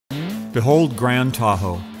Behold Grand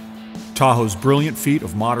Tahoe, Tahoe's brilliant feat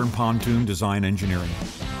of modern pontoon design engineering.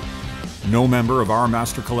 No member of our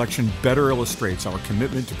master collection better illustrates our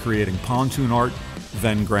commitment to creating pontoon art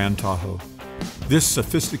than Grand Tahoe. This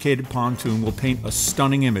sophisticated pontoon will paint a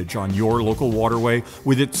stunning image on your local waterway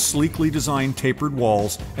with its sleekly designed tapered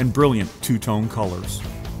walls and brilliant two-tone colors.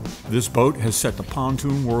 This boat has set the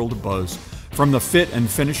pontoon world abuzz, from the fit and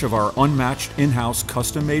finish of our unmatched in-house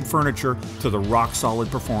custom-made furniture to the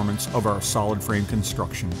rock-solid performance of our solid frame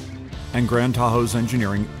construction. And Grand Tahoe's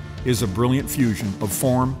engineering is a brilliant fusion of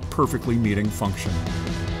form perfectly meeting function.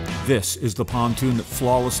 This is the pontoon that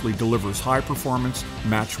flawlessly delivers high performance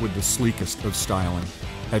matched with the sleekest of styling.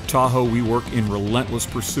 At Tahoe, we work in relentless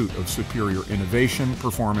pursuit of superior innovation,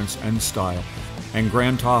 performance, and style, and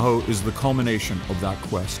Grand Tahoe is the culmination of that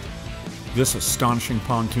quest. This astonishing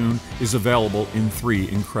pontoon is available in 3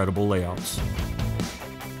 incredible layouts.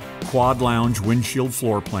 Quad lounge windshield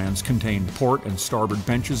floor plans contain port and starboard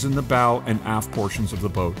benches in the bow and aft portions of the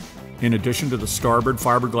boat. In addition to the starboard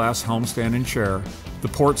fiberglass helm stand and chair, the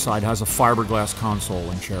port side has a fiberglass console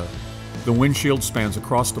and chair. The windshield spans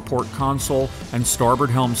across the port console and starboard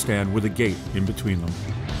helm stand with a gate in between them.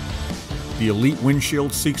 The Elite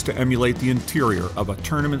windshield seeks to emulate the interior of a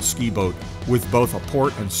tournament ski boat with both a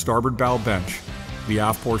port and starboard bow bench. The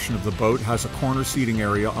aft portion of the boat has a corner seating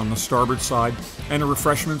area on the starboard side and a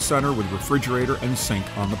refreshment center with refrigerator and sink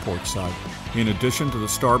on the port side. In addition to the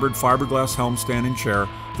starboard fiberglass helm stand and chair,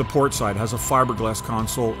 the port side has a fiberglass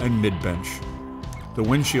console and mid-bench. The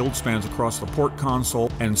windshield spans across the port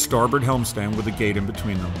console and starboard helm stand with a gate in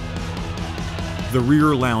between them. The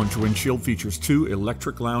rear lounge windshield features 2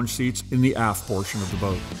 electric lounge seats in the aft portion of the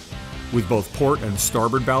boat. With both port and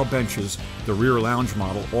starboard bow benches, the rear lounge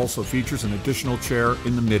model also features an additional chair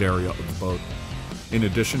in the mid area of the boat. In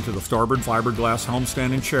addition to the starboard fiberglass helm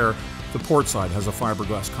stand and chair, the port side has a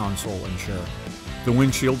fiberglass console and chair. The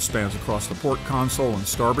windshield spans across the port console and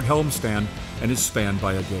starboard helm stand and is spanned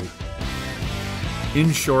by a gate.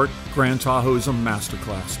 In short, Grand Tahoe is a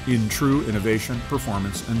masterclass in true innovation,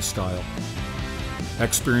 performance, and style.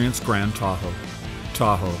 Experience Grand Tahoe.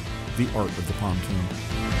 Tahoe, the art of the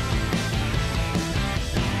pontoon.